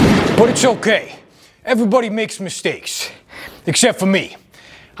But it's okay. Everybody makes mistakes. Except for me.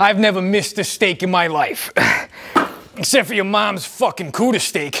 I've never missed a steak in my life. Except for your mom's fucking Cooter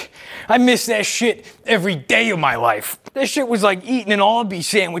steak. I miss that shit every day of my life. That shit was like eating an Arby's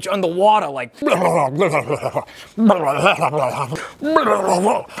sandwich underwater, like. Pretty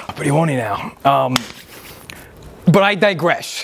horny now. But I digress.